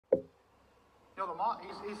You know,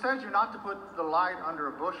 he says you're not to put the light under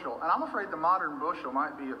a bushel. And I'm afraid the modern bushel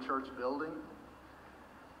might be a church building.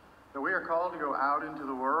 That we are called to go out into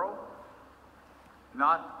the world,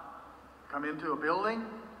 not come into a building.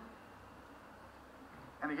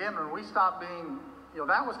 And again, when we stop being,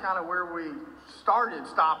 that was kind of where we started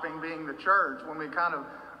stopping being the church, when we kind of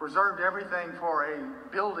reserved everything for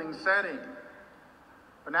a building setting.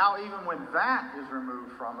 But now even when that is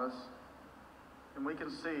removed from us, then we can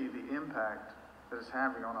see the impact that it's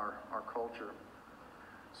having on our culture.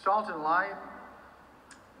 Salt and light,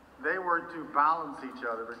 they were to balance each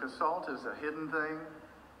other, because salt is a hidden thing.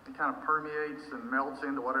 It kind of permeates and melts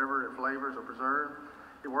into whatever it flavors or preserves.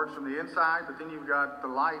 It works from the inside, but then you've got the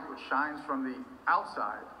light which shines from the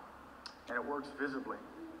outside, and it works visibly.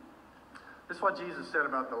 This is what Jesus said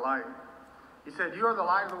about the light. He said, "You are the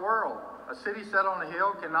light of the world. A city set on a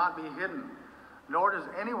hill cannot be hidden, nor does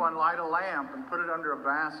anyone light a lamp and put it under a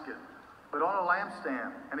basket, but on a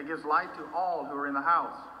lampstand, and it gives light to all who are in the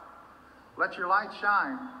house. Let your light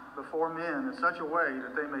shine before men in such a way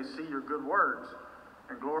that they may see your good works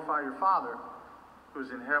and glorify your Father who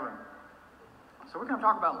is in heaven." So we're going to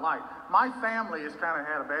talk about light. My family has kind of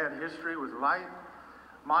had a bad history with light.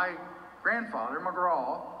 My grandfather,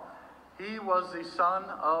 McGraw, he was the son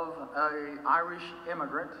of an Irish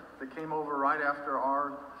immigrant that came over right after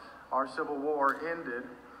our Civil War ended.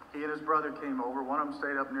 He and his brother came over. One of them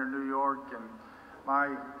stayed up near New York, and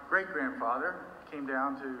my great-grandfather came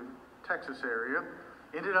down to Texas area,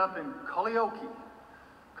 ended up in Culleoke,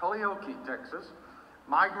 Texas.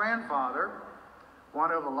 My grandfather,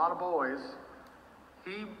 one of a lot of boys,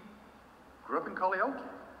 he grew up in Culleoke.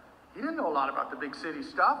 He didn't know a lot about the big city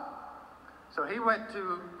stuff. So he went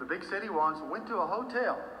to the big city once, went to a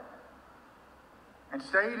hotel, and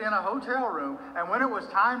stayed in a hotel room. And when it was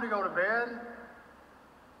time to go to bed,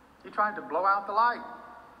 he tried to blow out the light.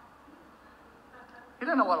 He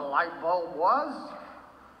didn't know what a light bulb was.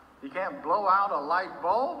 You can't blow out a light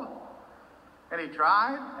bulb. And he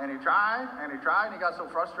tried, and he tried, and he tried, and he got so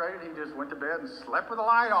frustrated he just went to bed and slept with the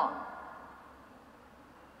light on.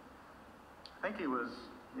 I think he was,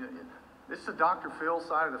 this is the Dr. Phil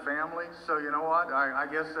side of the family, so you know what? I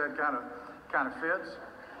guess that kind of fits.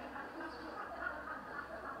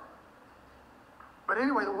 But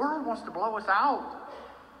anyway, the world wants to blow us out.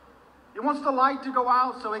 It wants the light to go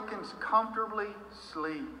out so it can comfortably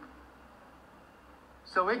sleep,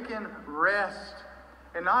 so it can rest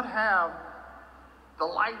and not have the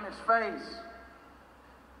light in its face.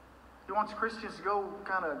 He wants Christians to go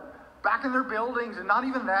kind of back in their buildings, and not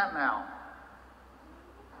even that now.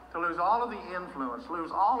 To lose all of the influence,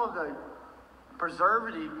 lose all of the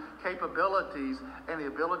preservative capabilities and the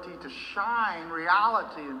ability to shine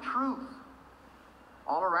reality and truth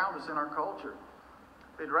all around us in our culture.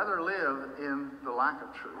 They'd rather live in the lack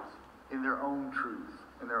of truth, in their own truth,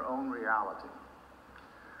 in their own reality.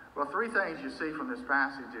 Well, three things you see from this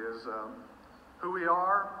passage is who we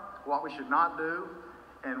are, what we should not do,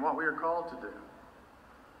 and what we are called to do.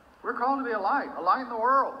 We're called to be a light in the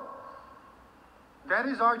world. That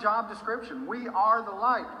is our job description. We are the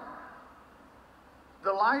light.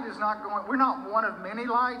 The light is not going, we're not one of many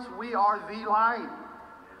lights, we are the light.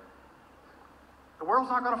 The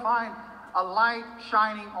world's not going to find a light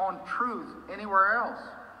shining on truth anywhere else.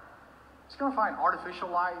 It's going to find artificial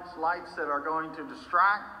lights that are going to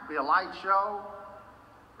distract, be a light show,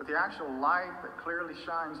 but the actual light that clearly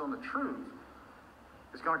shines on the truth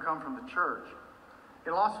is going to come from the church.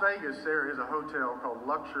 In Las Vegas, there is a hotel called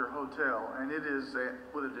Luxor Hotel, and it is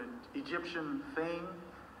with an Egyptian theme.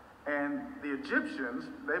 And the Egyptians,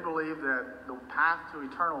 they believed that the path to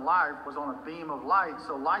eternal life was on a beam of light,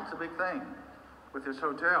 so light's a big thing with this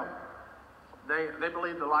hotel. They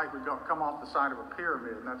believed the light would come off the side of a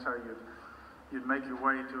pyramid, and that's how you'd make your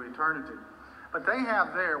way to eternity. But they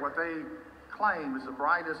have there what they claim is the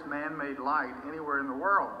brightest man-made light anywhere in the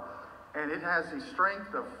world. And it has the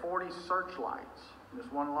strength of 40 searchlights. This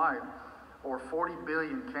one light, or 40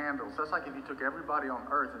 billion candles. That's like if you took everybody on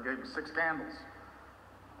earth and gave them 6 candles,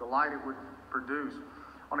 the light it would produce.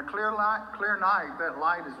 On a clear night, that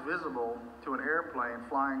light is visible to an airplane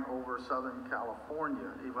flying over Southern California,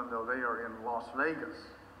 even though they are in Las Vegas.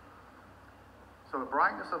 So the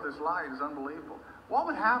brightness of this light is unbelievable. What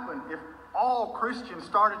would happen if all Christians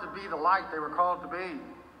started to be the light they were called to be?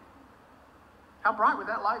 How bright would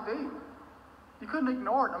that light be? You couldn't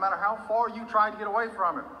ignore it no matter how far you tried to get away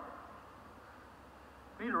from it.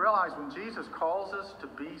 You need to realize when Jesus calls us to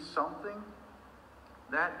be something,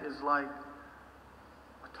 that is like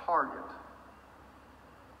a target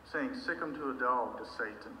saying, "Sick him to a dog," to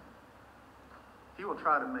Satan. He will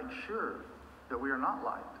try to make sure that we are not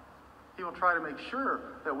light. He will try to make sure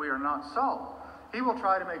that we are not salt. He will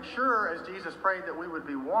try to make sure, as Jesus prayed, that we would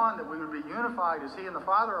be one, that we would be unified as he and the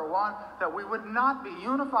Father are one, that we would not be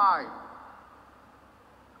unified.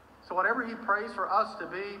 So whatever he prays for us to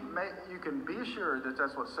be, you can be assured that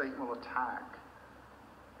that's what Satan will attack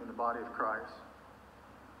in the body of Christ.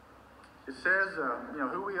 It says,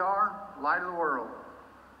 who we are, light of the world.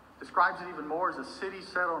 Describes it even more as a city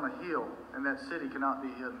set on a hill, and that city cannot be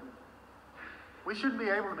hidden. We shouldn't be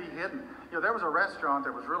able to be hidden. There was a restaurant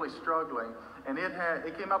that was really struggling, and it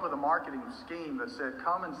came up with a marketing scheme that said,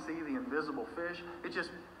 "Come and see the invisible fish." It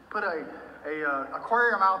just put a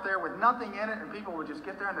aquarium out there with nothing in it, and people would just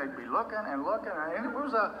get there and they'd be looking, and it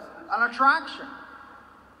was an attraction.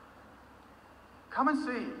 Come and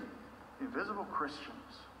see the invisible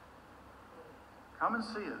Christians. Come and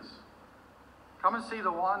see us. Come and see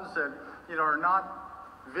the ones that are not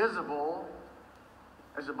visible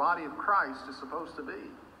as the body of Christ is supposed to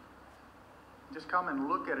be. Just come and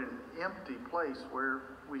look at an empty place where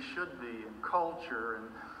we should be in culture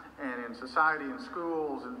and in society and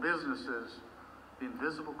schools and businesses, the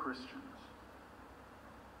invisible Christians.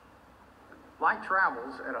 Light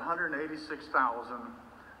travels at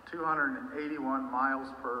 186,281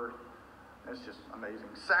 miles per, that's just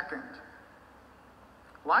amazing, second.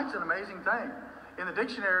 Light's an amazing thing. In the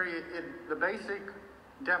dictionary, the basic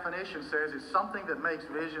definition says it's something that makes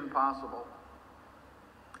vision possible.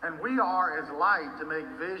 And we are as light to make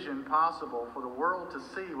vision possible for the world to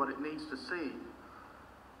see what it needs to see.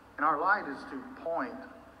 And our light is to point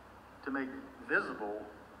to make visible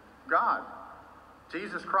God,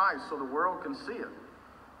 Jesus Christ, so the world can see it.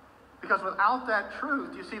 Because without that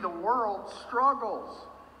truth, you see, the world struggles.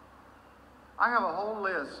 I have a whole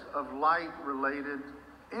list of light-related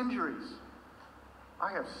injuries.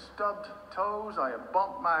 I have stubbed toes, I have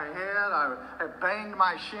bumped my head, I have banged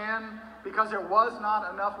my shin because there was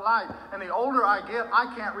not enough light. And the older I get, I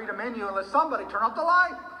can't read a menu unless somebody turn off the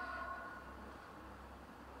light.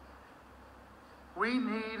 We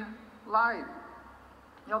need light.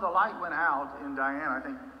 The light went out in Diane, I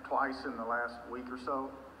think twice in the last week or so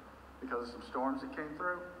because of some storms that came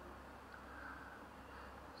through.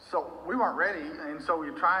 So we weren't ready, and so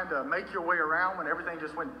you're trying to make your way around when everything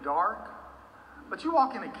just went dark. But you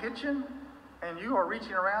walk in the kitchen, and you are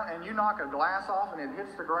reaching around, and you knock a glass off, and it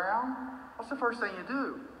hits the ground. What's the first thing you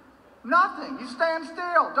do? Nothing. You stand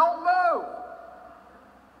still. Don't move.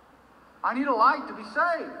 I need a light to be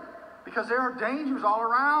saved, because there are dangers all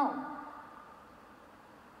around.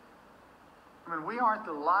 We aren't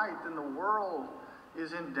the light, then the world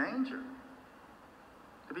is in danger.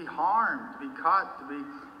 To be harmed, to be cut, to be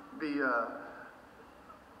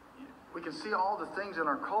we can see all the things in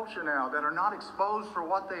our culture now that are not exposed for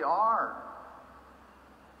what they are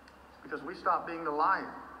because we stopped being the light.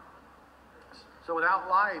 So without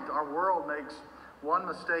light, our world makes one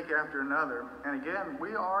mistake after another. And again,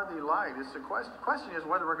 we are the light. It's the question is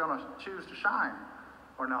whether we're going to choose to shine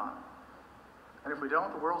or not. And if we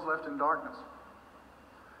don't, the world's left in darkness.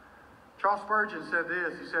 Charles Spurgeon said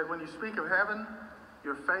this. He said, "When you speak of heaven,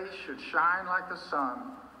 your face should shine like the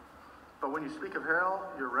sun. But when you speak of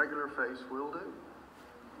hell, your regular face will do."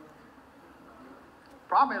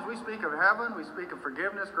 Problem is, we speak of heaven, we speak of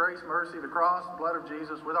forgiveness, grace, mercy, the cross, the blood of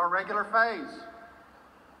Jesus with our regular face.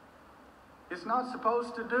 It's not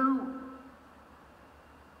supposed to do.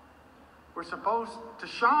 We're supposed to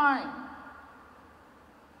shine.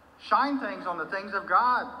 Shine things on the things of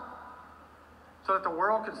God so that the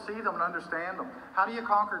world can see them and understand them. How do you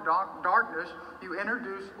conquer darkness? You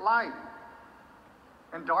introduce light,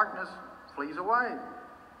 and darkness flees away.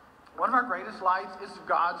 One of our greatest lights is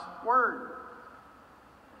God's Word.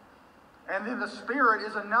 And then the Spirit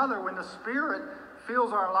is another. When the Spirit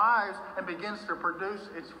fills our lives and begins to produce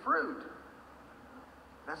its fruit,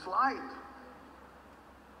 that's light.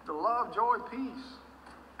 The love, joy, peace,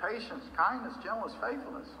 patience, kindness, gentleness,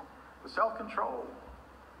 faithfulness, the self-control.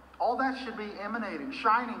 All that should be emanating,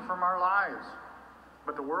 shining from our lives.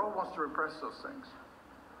 But the world wants to repress those things.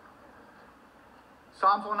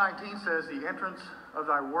 Psalms 119 says, "The entrance of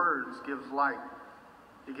thy words gives light.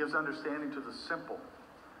 It gives understanding to the simple."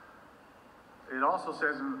 It also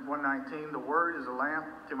says in 119, "The word is a lamp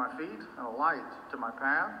to my feet and a light to my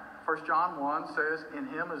path." 1 John 1 says, "In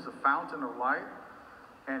him is the fountain of light,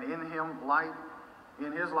 and in him light,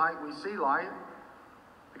 in his light we see light,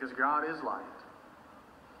 because God is light."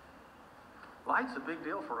 Light's a big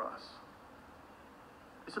deal for us.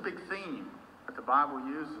 It's a big theme that the Bible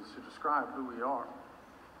uses to describe who we are.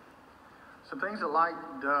 Some things that light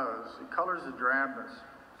does, it colors the drabness.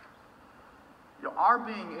 Our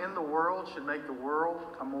being in the world should make the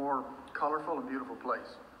world a more colorful and beautiful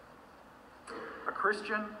place. A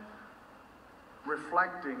Christian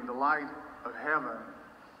reflecting the light of heaven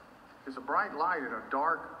is a bright light in a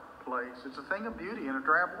dark place. It's a thing of beauty in a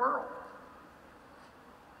drab world.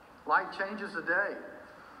 Light changes the day.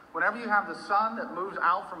 Whenever you have the sun that moves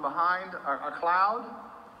out from behind a cloud,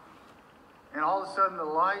 and all of a sudden the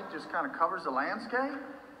light just kind of covers the landscape,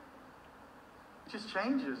 it just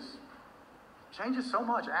changes so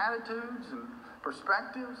much attitudes and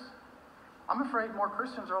perspectives. I'm afraid more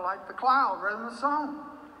Christians are like the cloud rather than the sun.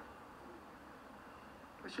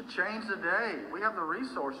 We should change the day. We have the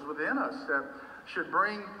resources within us that should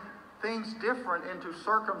bring things different into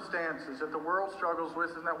circumstances that the world struggles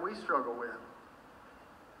with and that we struggle with.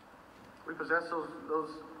 We possess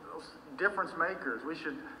those difference makers. We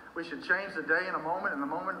should change the day in the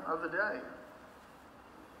moment of the day.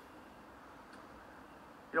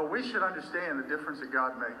 You know, we should understand the difference that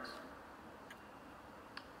God makes.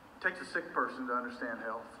 It takes a sick person to understand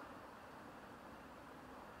health.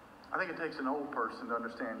 I think it takes an old person to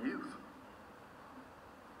understand youth.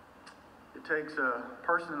 It takes a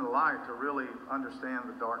person in life to really understand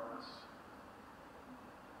the darkness.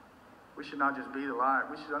 We should not just be the light,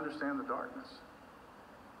 we should understand the darkness.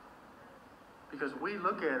 Because we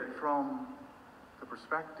look at it from the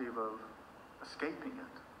perspective of escaping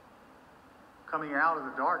it. Coming out of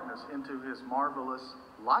the darkness into his marvelous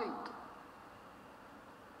light.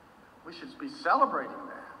 We should be celebrating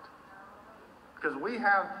that. Because we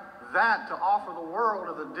have that to offer the world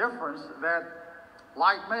of the difference that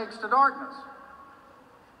light makes to darkness.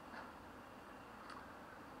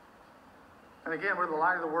 And again, we're the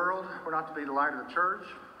light of the world. We're not to be the light of the church.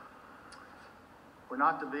 We're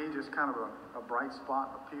not to be just kind of a bright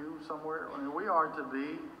spot in a pew somewhere. I mean, we are to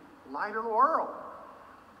be light of the world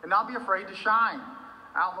and not be afraid to shine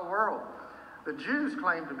out in the world. The Jews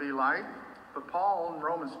claimed to be light, but Paul in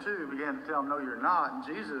Romans 2 began to tell them, no, you're not. And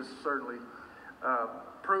Jesus certainly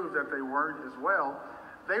proved that they weren't as well.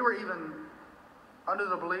 They were even under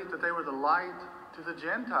the belief that they were the light to the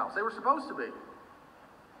Gentiles. They were supposed to be.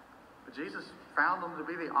 But Jesus found them to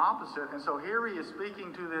be the opposite. And so here he is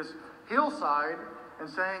speaking to this hillside and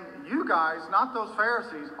saying, you guys, not those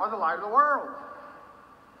Pharisees, are the light of the world.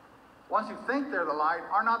 Ones who think they're the light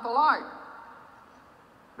are not the light.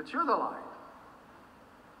 But you're the light.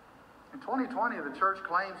 In 2020, the church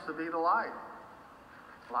claims to be the light.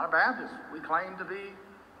 A lot of Baptists, we claim to be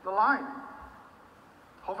the light.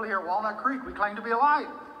 Hopefully here at Walnut Creek, we claim to be a light.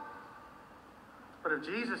 But if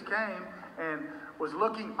Jesus came and was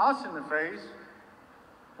looking us in the face,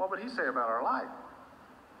 what would he say about our light?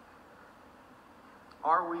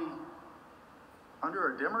 Are we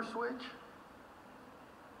under a dimmer switch?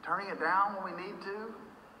 Turning it down when we need to?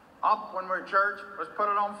 Up when we're at church? Let's put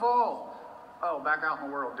it on full. Oh, back out in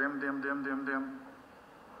the world. Dim, dim, dim, dim, dim.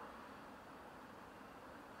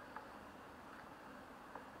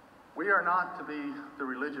 We are not to be the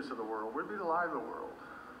religious of the world. We're to be the light of the world.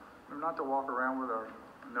 We're not to walk around with our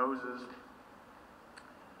noses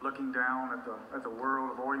looking down at the world,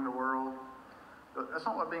 avoiding the world. That's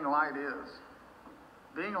not what being a light is.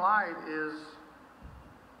 Being a light is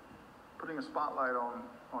putting a spotlight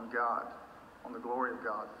on God, on the glory of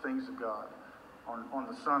God, things of God, on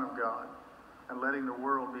the Son of God, and letting the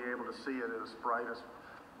world be able to see it as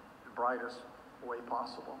the brightest way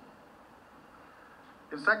possible.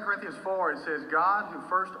 In 2 Corinthians 4, it says, God, who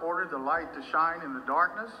first ordered the light to shine in the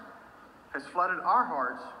darkness, has flooded our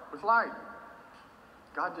hearts with light.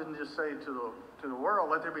 God didn't just say to the world,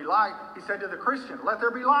 let there be light. He said to the Christian, let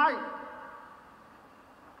there be light.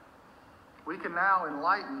 We can now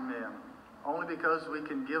enlighten men only because we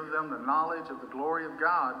can give them the knowledge of the glory of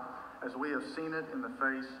God as we have seen it in the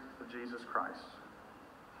face of Jesus Christ.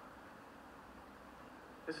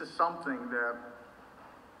 This is something that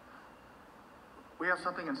we have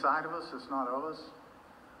something inside of us that's not of us,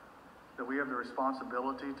 that we have the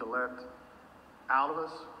responsibility to let out of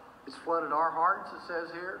us. It's flooded our hearts, it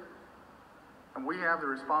says here. And we have the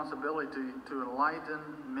responsibility to enlighten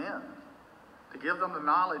men, to give them the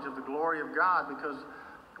knowledge of the glory of God, because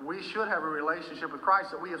we should have a relationship with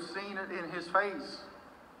Christ, that we have seen it in his face.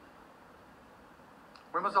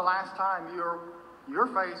 When was the last time your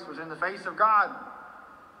face was in the face of God?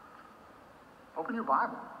 Open your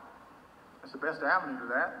Bible. That's the best avenue to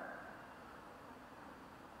that.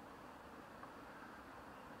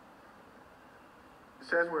 It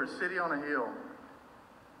says we're a city on a hill.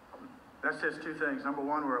 That says two things. Number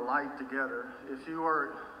one, we're a light together. If you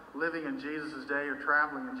are living in Jesus' day or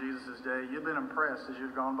traveling in Jesus' day, you've been impressed as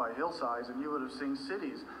you've gone by hillsides, and you would have seen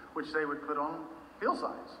cities which they would put on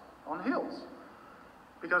hillsides, on hills.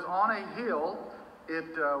 Because on a hill,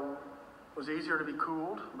 it was easier to be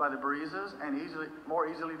cooled by the breezes and more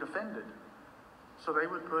easily defended. So they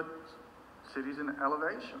would put City's an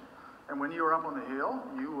elevation. And when you were up on the hill,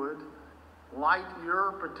 you would light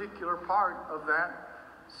your particular part of that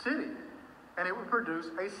city. And it would produce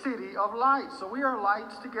a city of lights. So we are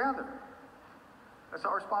lights together. That's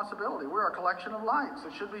our responsibility. We're a collection of lights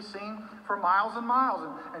that should be seen for miles and miles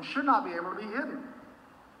and should not be able to be hidden.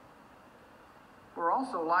 We're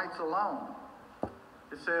also lights alone.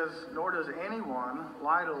 It says, nor does anyone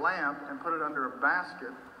light a lamp and put it under a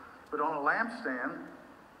basket, but on a lampstand,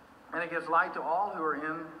 and it gives light to all who are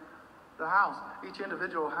in the house. Each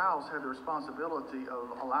individual house had the responsibility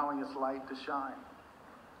of allowing its light to shine.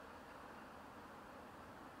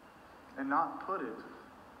 And not put it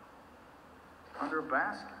under a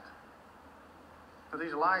basket. So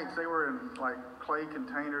these lights, they were in like clay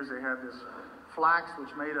containers. They had this flax which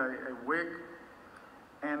made a wick.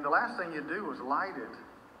 And the last thing you do was light it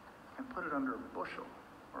and put it under a bushel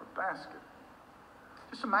or a basket.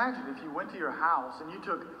 Just imagine if you went to your house and you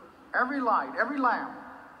took every light, every lamp,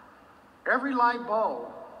 every light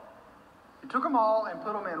bulb, you took them all and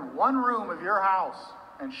put them in one room of your house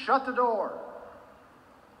and shut the door.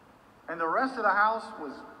 And the rest of the house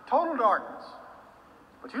was total darkness.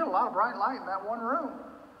 But you had a lot of bright light in that one room.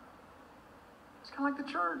 It's kind of like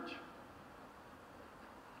the church.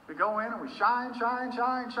 We go in and we shine, shine,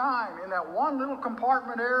 shine, shine in that one little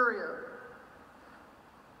compartment area.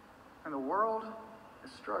 And the world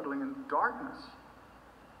is struggling in darkness.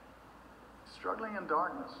 Struggling in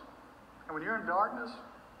darkness. And when you're in darkness,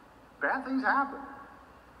 bad things happen.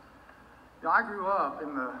 You know, I grew up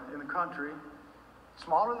in the country,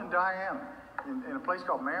 smaller than Diane, in a place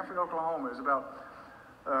called Manfred, Oklahoma. It's about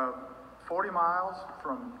 40 miles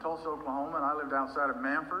from Tulsa, Oklahoma, and I lived outside of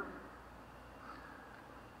Manfred.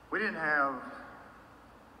 We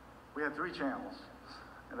had 3 channels,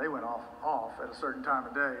 and they went off at a certain time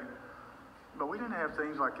of day. But we didn't have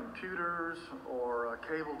things like computers or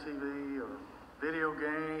cable TV or video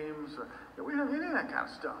games. We didn't have that kind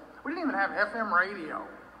of stuff. We didn't even have FM radio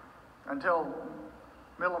until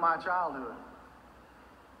middle of my childhood.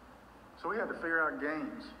 So we had to figure out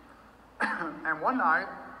games. And one night,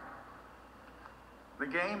 the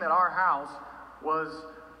game at our house was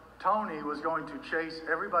Tony was going to chase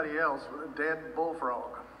everybody else with a dead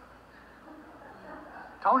bullfrog.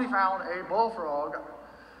 Tony found a bullfrog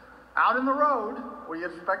out in the road where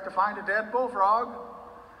you'd expect to find a dead bullfrog.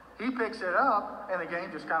 He picks it up, and the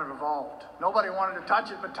game just kind of evolved. Nobody wanted to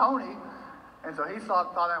touch it but Tony, and so he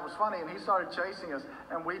thought that was funny, and he started chasing us,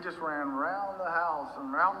 and we just ran around the house,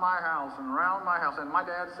 and around my house, and around my house. And my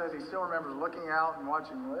dad says he still remembers looking out and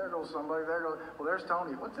watching, well, there goes somebody, well, there's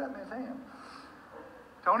Tony. What's that in his hand?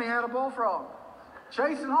 Tony had a bullfrog,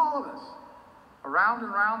 chasing all of us, around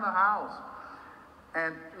and around the house.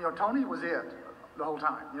 And, you know, Tony was it the whole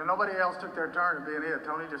time. You know, nobody else took their turn of being it.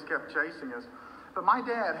 Tony just kept chasing us. But my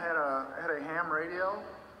dad had a ham radio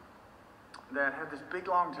that had this big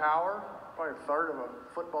long tower, probably a third of a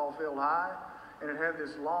football field high, and it had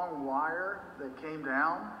this long wire that came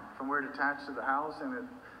down from where it attached to the house, and it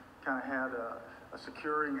kind of had a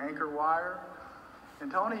securing anchor wire.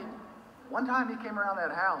 And Tony, one time he came around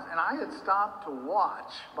that house, and I had stopped to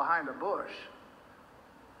watch behind a bush.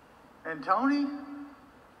 And Tony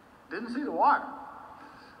didn't see the wire.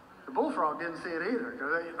 The bullfrog didn't see it either,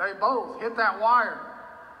 because they both hit that wire.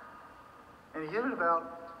 And he hit it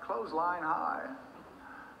about clothesline high.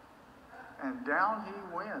 And down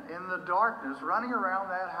he went in the darkness, running around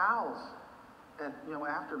that house at,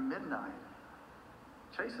 after midnight,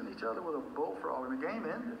 chasing each other with a bullfrog, and the game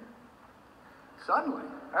ended. Suddenly,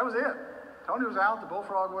 that was it. Tony was out, the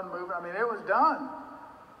bullfrog wasn't moving. I mean, it was done.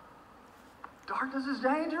 Darkness is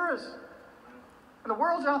dangerous. And the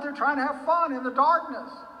world's out there trying to have fun in the darkness.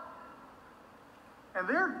 And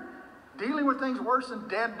they're dealing with things worse than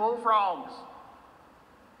dead bullfrogs.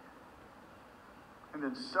 And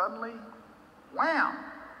then suddenly, wham!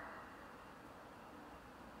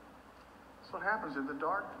 That's what happens in the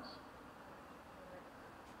darkness.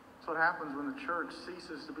 That's what happens when the church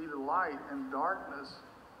ceases to be the light and darkness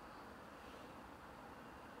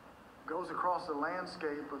goes across the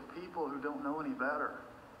landscape of people who don't know any better,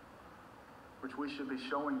 which we should be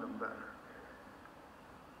showing them better.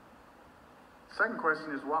 Second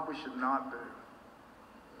question is what we should not do.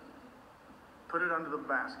 Put it under the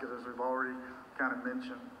basket, as we've already kind of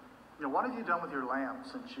mentioned. What have you done with your lamp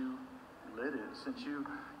since you lit it, since you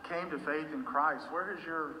came to faith in Christ? Where has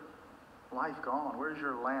your life gone? Where's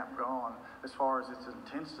your lamp gone as far as its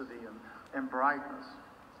intensity and brightness?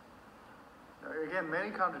 Again,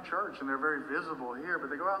 many come to church and they're very visible here, but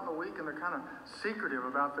they go out in the week and they're kind of secretive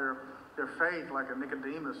about their faith, like a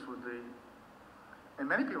Nicodemus would be. And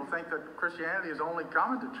many people think that Christianity is only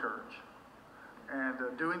coming to church. and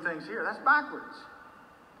doing things here. That's backwards.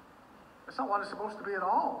 That's not what it's supposed to be at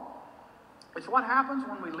all. It's what happens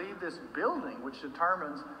when we leave this building, which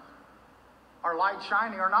determines our light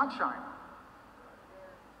shining or not shining.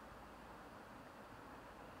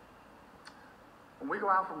 When we go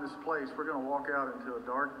out from this place, we're going to walk out into a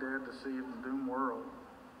dark, dead, deceived, and doomed world.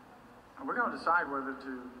 And we're going to decide whether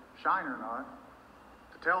to shine or not,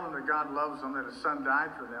 to tell them that God loves them, that His Son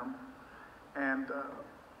died for them, and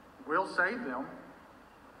will save them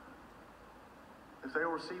if they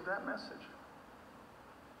will receive that message.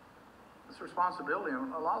 It's a responsibility,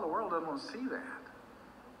 and a lot of the world doesn't want to see that.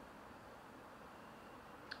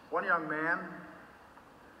 One young man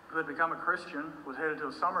who had become a Christian was headed to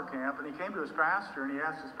a summer camp, and he came to his pastor, and he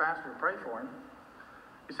asked his pastor to pray for him.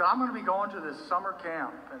 He said, I'm going to be going to this summer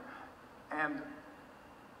camp, and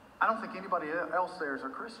I don't think anybody else there is a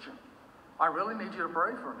Christian. I really need you to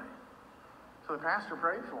pray for me. So the pastor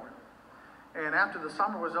prayed for him. And after the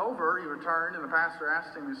summer was over, he returned, and the pastor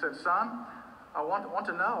asked him, he said, son, I want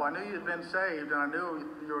to know. I knew you had been saved, and I knew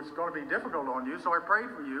it was going to be difficult on you, so I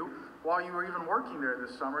prayed for you while you were even working there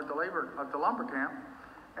this summer at the lumber camp.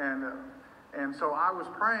 And so I was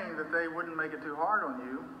praying that they wouldn't make it too hard on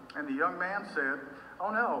you. And the young man said,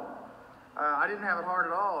 oh no, I didn't have it hard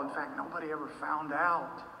at all. In fact, nobody ever found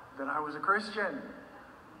out that I was a Christian.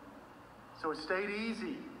 So it stayed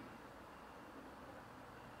easy.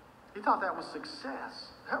 He thought that was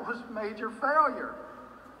success. That was major failure.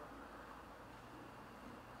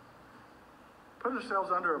 Put ourselves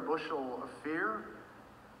under a bushel of fear.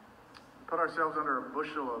 Put ourselves under a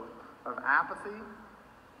bushel of apathy.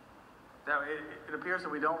 Now, it appears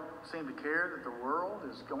that we don't seem to care that the world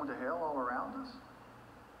is going to hell all around us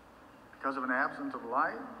because of an absence of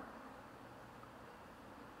light.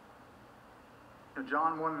 In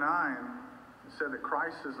John 1:9, it said that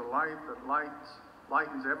Christ is the light that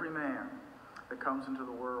lightens every man that comes into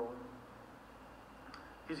the world.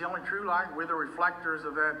 He's the only true light. We're the reflectors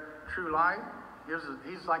of that true light.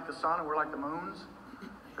 He's like the sun and we're like the moons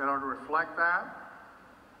that are to reflect that.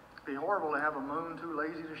 It'd be horrible to have a moon too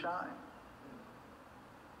lazy to shine.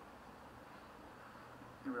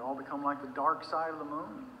 And we all become like the dark side of the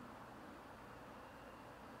moon.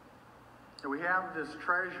 And we have this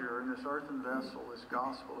treasure in this earthen vessel, this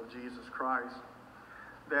gospel of Jesus Christ,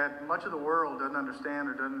 that much of the world doesn't understand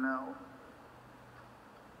or doesn't know.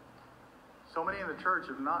 So many in the church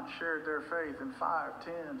have not shared their faith in 5,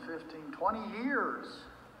 10, 15, 20 years.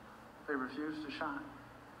 They refuse to shine.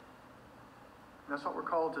 And that's what we're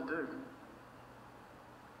called to do.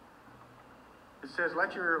 It says,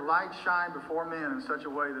 let your light shine before men in such a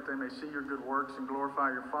way that they may see your good works and glorify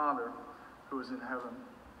your Father who is in heaven.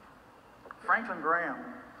 Franklin Graham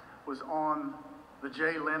was on the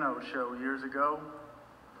Jay Leno show years ago.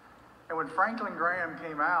 And when Franklin Graham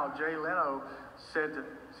came out, Jay Leno said to,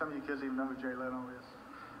 some of you kids even know who Jay Leno is?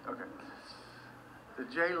 Okay. The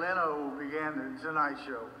Jay Leno began the Tonight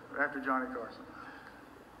Show after Johnny Carson.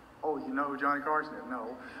 Oh, you know who Johnny Carson is?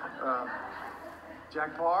 No.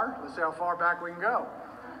 Jack Parr, let's see how far back we can go.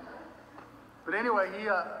 But anyway,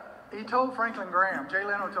 he told Franklin Graham, Jay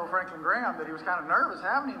Leno told Franklin Graham that he was kind of nervous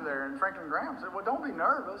having him there. And Franklin Graham said, well, don't be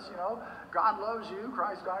nervous, you know. God loves you,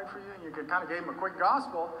 Christ died for you, and you kind of gave him a quick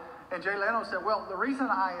gospel. And Jay Leno said, well, the reason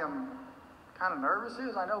I am kind of nervous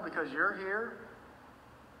is I know because you're here,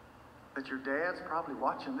 that your dad's probably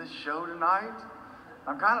watching this show tonight.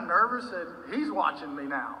 I'm kind of nervous that he's watching me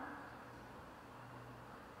now.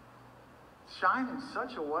 Shine in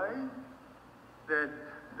such a way that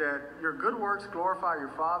your good works glorify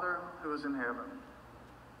your Father who is in heaven.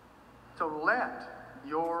 So let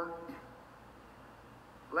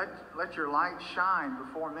your light shine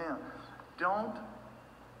before men. Don't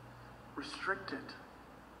restrict it.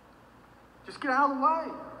 Just get out of the way.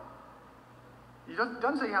 It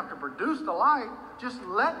doesn't say you have to produce the light. Just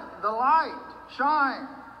let the light shine.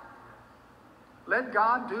 Let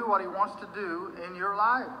God do what He wants to do in your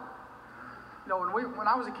life. You know, when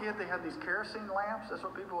I was a kid, they had these kerosene lamps. That's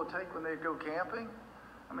what people would take when they'd go camping.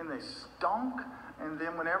 I mean, they stunk. And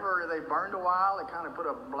then whenever they burned a while, they kind of put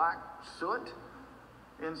a black soot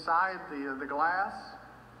inside the glass.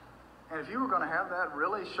 And if you were going to have that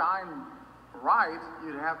really shine right,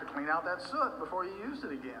 you'd have to clean out that soot before you used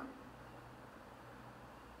it again.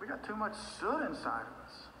 We got too much soot inside of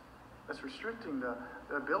us. That's restricting the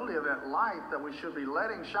ability of that light that we should be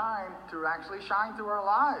letting shine to actually shine through our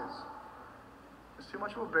lives. It's too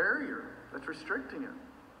much of a barrier that's restricting it.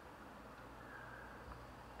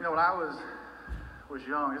 You know, when I was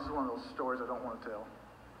young, this is one of those stories I don't want to tell.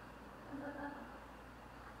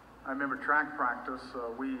 I remember track practice.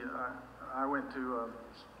 I went to a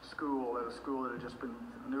school that had just been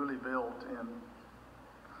newly built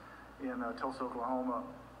in Tulsa, Oklahoma.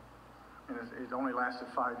 And it only lasted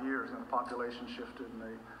 5 years, and the population shifted, and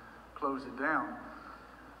they closed it down.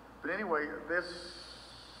 But anyway, this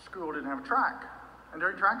school didn't have a track. And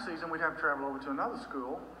during track season, we'd have to travel over to another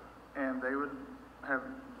school, and they would have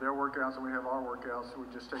their workouts, and we'd have our workouts.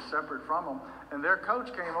 We'd just stay separate from them. And their coach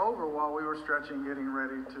came over while we were stretching, getting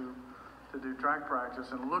ready to do track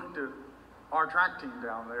practice, and looked at our track team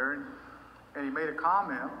down there, and he made a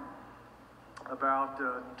comment about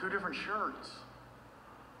 2 different shirts.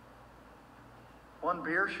 One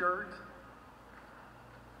beer shirt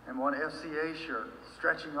and one FCA shirt,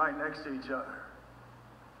 stretching right next to each other.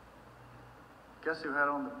 Guess who had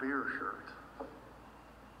on the beer shirt?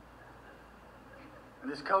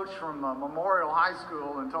 And this coach from Memorial High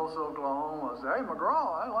School in Tulsa, Oklahoma said, "Hey,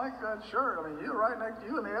 McGraw, I like that shirt. I mean, you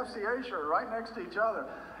and the FCA shirt right next to each other."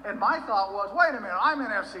 And my thought was, wait a minute, I'm in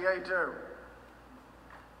FCA too.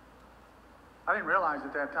 I didn't realize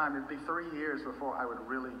at that time it'd be 3 years before I would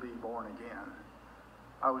really be born again.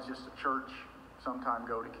 I was just a church, sometime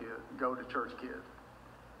go to church kid.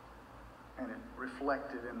 And it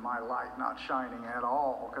reflected in my light not shining at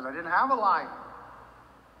all, because I didn't have a light.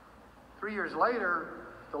 3 years later,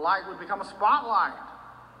 the light would become a spotlight.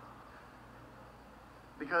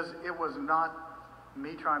 Because it was not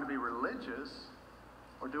me trying to be religious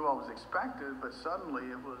or do what was expected, but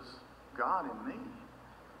suddenly it was God in me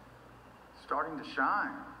starting to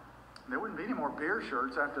shine. There wouldn't be any more beer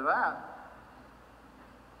shirts after that.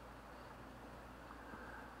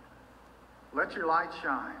 Let your light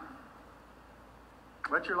shine.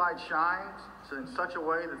 Let your light shine in such a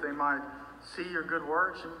way that they might see your good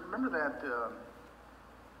works. Remember that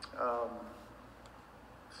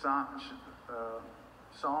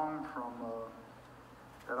song from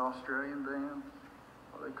that Australian band?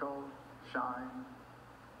 What are they called? Shine.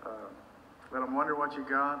 Let them wonder what you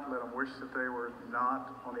got. Let them wish that they were not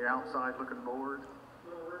on the outside looking bored.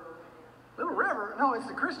 Little River? No, it's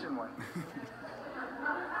the Christian one.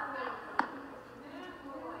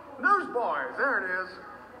 Newsboys, there it is.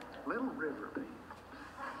 Little River, baby.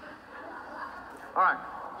 All right,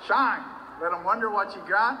 shine. Let them wonder what you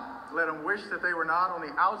got. Let them wish that they were not on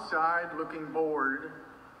the outside looking bored.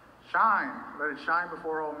 Shine. Let it shine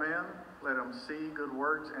before all men. Let them see good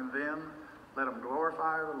works, and then let them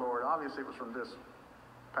glorify the Lord. Obviously, it was from this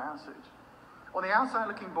passage. On the outside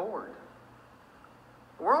looking bored.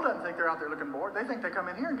 The world doesn't think they're out there looking bored. They think they come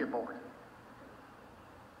in here and get bored.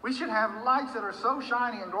 We should have lights that are so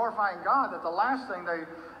shiny and glorifying God that the last thing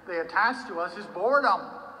they attach to us is boredom.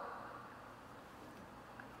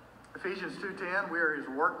 Ephesians 2:10, we are his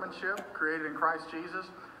workmanship, created in Christ Jesus,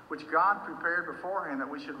 which God prepared beforehand that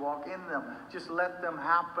we should walk in them. Just let them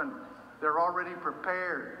happen. They're already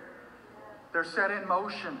prepared. They're set in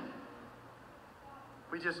motion.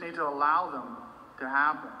 We just need to allow them to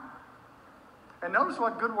happen. And notice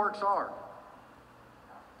what good works are.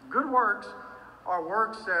 Good works are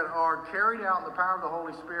works that are carried out in the power of the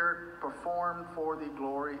Holy Spirit, performed for the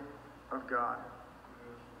glory of God.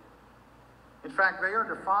 In fact, they are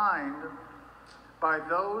defined by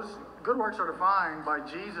good works are defined by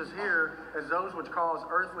Jesus here as those which cause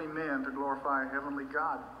earthly men to glorify a heavenly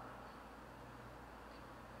God.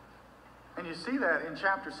 And you see that in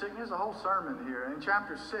chapter 6. There's a whole sermon here. In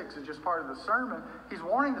chapter 6 is just part of the sermon. He's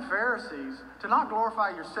warning the Pharisees to not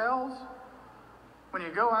glorify yourselves when you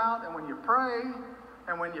go out and when you pray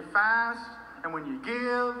and when you fast and when you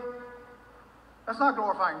give. That's not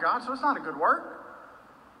glorifying God, so it's not a good work.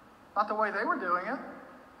 Not the way they were doing it.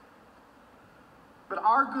 But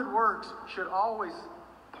our good works should always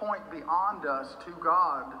point beyond us to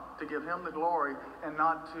God to give him the glory and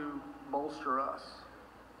not to bolster us.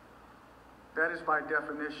 That is by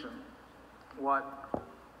definition what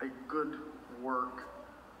a good work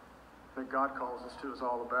that God calls us to is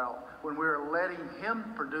all about. When we're letting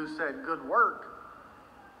him produce that good work,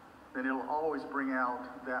 then it'll always bring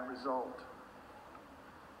out that result.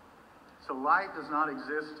 So light does not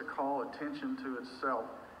exist to call attention to itself,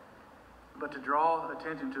 but to draw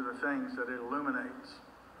attention to the things that it illuminates.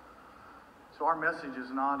 So our message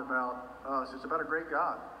is not about us. It's about a great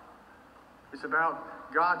God. It's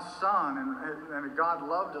about God's Son, and God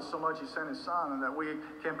loved us so much he sent his Son, and that we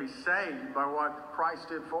can be saved by what Christ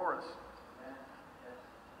did for us.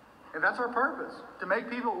 And that's our purpose, to make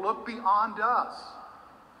people look beyond us.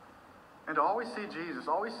 And to always see Jesus,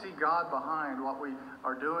 always see God behind what we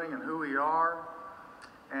are doing and who we are.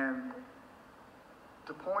 And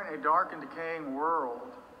to point a dark and decaying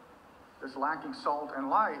world that's lacking salt and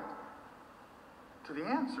light to the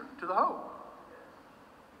answer, to the hope.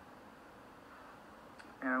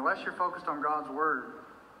 And unless you're focused on God's Word,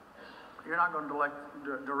 you're not going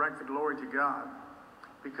to direct the glory to God.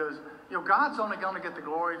 Because, God's only going to get the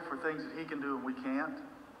glory for things that he can do and we can't.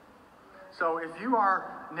 So if you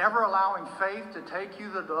are never allowing faith to take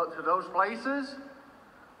you to those places,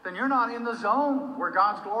 then you're not in the zone where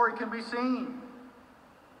God's glory can be seen.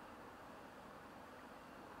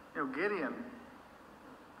 Gideon,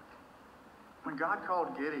 when God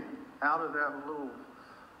called Gideon out of that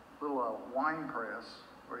little wine press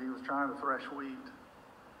where he was trying to thresh wheat,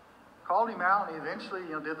 called him out, and he eventually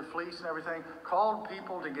did the fleece and everything, called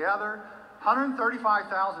people together.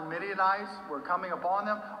 135,000 Midianites were coming upon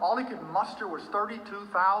them. All he could muster was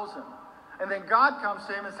 32,000. And then God comes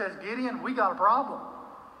to him and says, Gideon, we got a problem.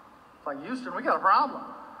 It's like, Houston, we got a problem.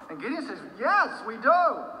 And Gideon says, yes, we do.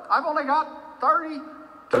 I've only got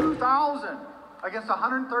 32,000 against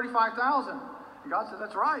 135,000. And God said,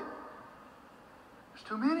 that's right. There's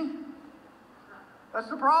too many. That's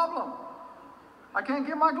the problem. I can't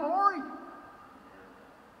get my glory.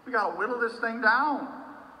 We got to whittle this thing down.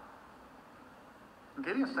 And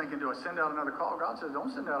Gideon's thinking, do I send out another call? God says,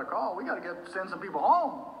 don't send out a call. We got to send some people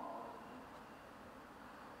home.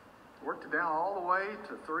 Worked it down all the way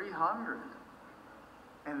to 300.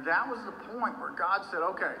 And that was the point where God said,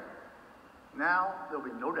 okay, now there'll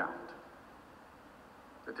be no doubt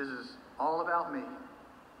that this is all about me.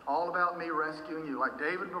 All about me rescuing you. Like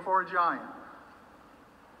David before a giant.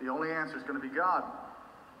 The only answer is going to be God.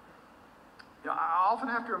 I often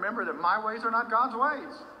have to remember that my ways are not God's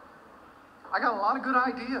ways. I got a lot of good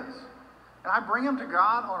ideas. And I bring them to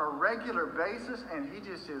God on a regular basis, and he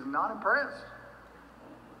just is not impressed.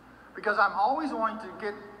 Because I'm always wanting to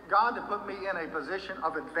get God to put me in a position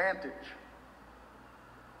of advantage.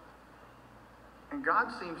 And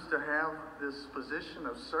God seems to have this position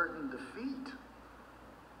of certain defeat.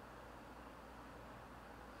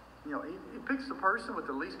 He picks the person with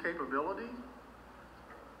the least capability.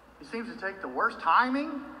 He seems to take the worst timing.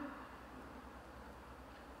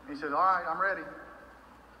 And he says, all right, I'm ready.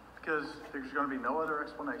 Because there's going to be no other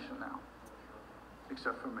explanation now.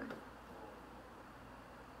 Except for me.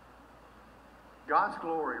 God's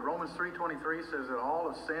glory. Romans 3:23 says that all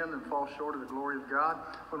have sinned and fall short of the glory of God.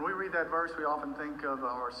 When we read that verse, we often think of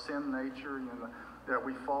our sin nature, that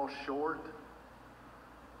we fall short.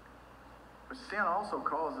 But sin also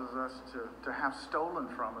causes us to have stolen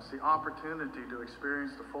from us the opportunity to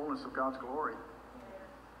experience the fullness of God's glory.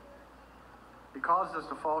 It causes us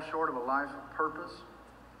to fall short of a life of purpose,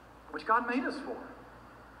 which God made us for.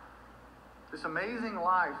 This amazing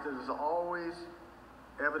life that is always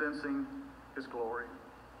evidencing his glory.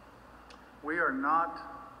 We are not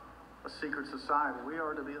a secret society. We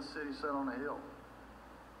are to be a city set on a hill.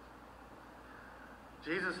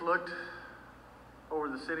 Jesus looked over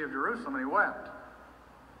the city of Jerusalem and he wept.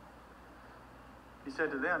 He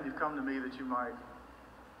said to them, you've come to me that you might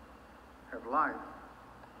have life.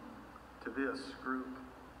 To this group.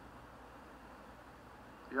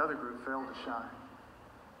 The other group failed to shine.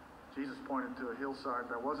 Jesus pointed to a hillside.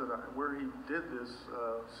 There wasn't where he did this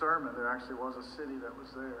sermon, there actually was a city that was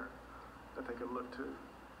there that they could look to.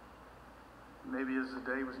 Maybe as the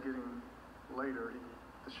day was getting later,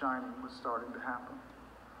 the shining was starting to happen.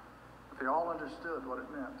 But they all understood what it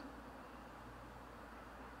meant.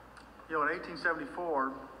 In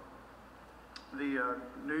 1874, the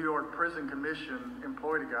New York Prison Commission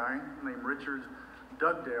employed a guy named Richard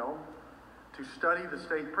Dugdale to study the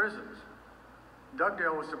state prisons.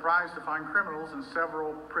 Dugdale was surprised to find criminals in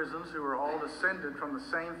several prisons who were all descended from the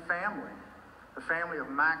same family, the family of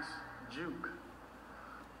Max Juke.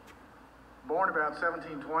 Born about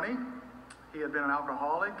 1720, he had been an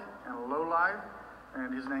alcoholic and a lowlife,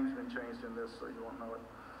 and his name's been changed in this, so you won't know it.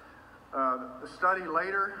 The study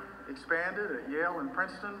later expanded at Yale and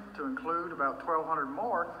Princeton to include about 1,200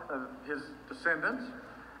 more of his descendants.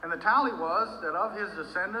 And the tally was that of his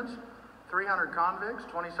descendants, 300 convicts,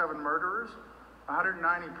 27 murderers,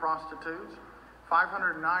 190 prostitutes,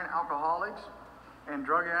 509 alcoholics and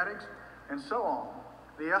drug addicts, and so on.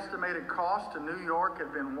 The estimated cost to New York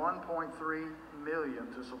had been $1.3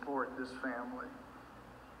 million to support this family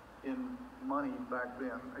in money back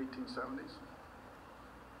then, 1870s.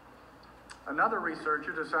 Another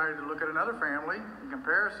researcher decided to look at another family in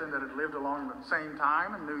comparison that had lived along the same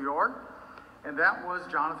time in New York, and that was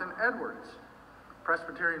Jonathan Edwards,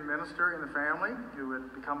 Presbyterian minister in the family who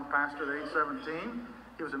had become a pastor at age 17.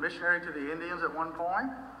 He was a missionary to the Indians at one point,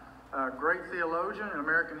 a great theologian in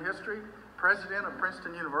American history, president of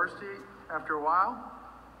Princeton University after a while.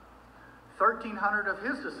 1,300 of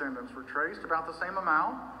his descendants were traced, about the same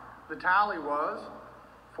amount. The tally was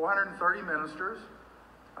 430 ministers,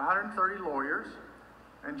 130 lawyers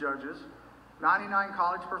and judges, 99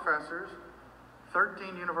 college professors,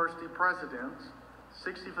 13 university presidents,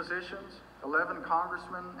 60 physicians, 11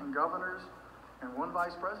 congressmen and governors, and 1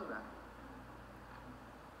 vice president.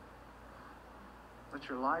 Let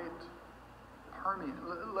your light permeate.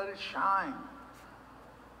 Let it shine.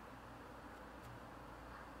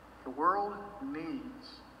 The world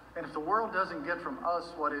needs, and if the world doesn't get from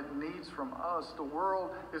us what it needs from us, the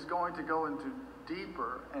world is going to go into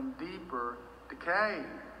deeper and deeper decay.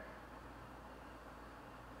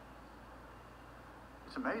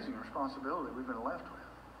 It's amazing responsibility we've been left with.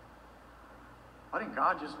 Why didn't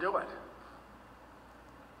God just do it?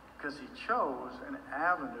 Because He chose an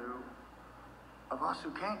avenue of us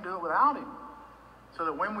who can't do it without Him, so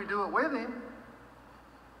that when we do it with Him,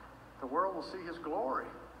 the world will see His glory.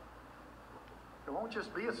 It won't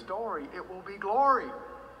just be a story, it will be glory.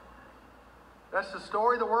 That's the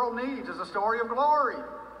story the world needs, is a story of glory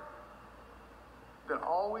that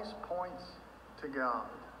always points to God.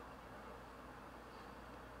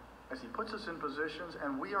 As He puts us in positions,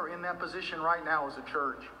 and we are in that position right now as a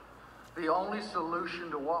church. The only solution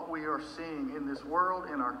to what we are seeing in this world,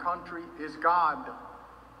 in our country, is God.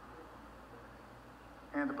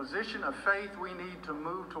 And the position of faith we need to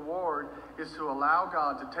move toward is to allow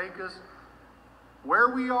God to take us where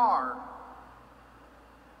we are,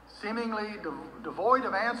 seemingly devoid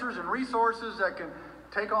of answers and resources that can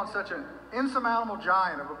take on such an insurmountable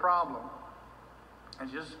giant of a problem,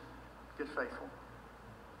 and just get faithful.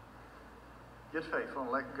 Get faithful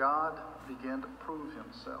and let God begin to prove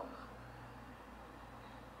Himself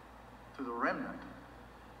to the remnant,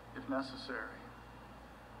 if necessary,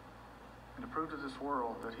 and to prove to this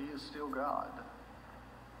world that He is still God,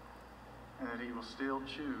 and that He will still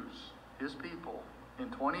choose His people in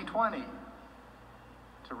 2020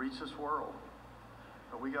 to reach this world.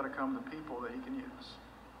 But we got to come to people that He can use.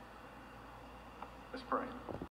 Let's pray.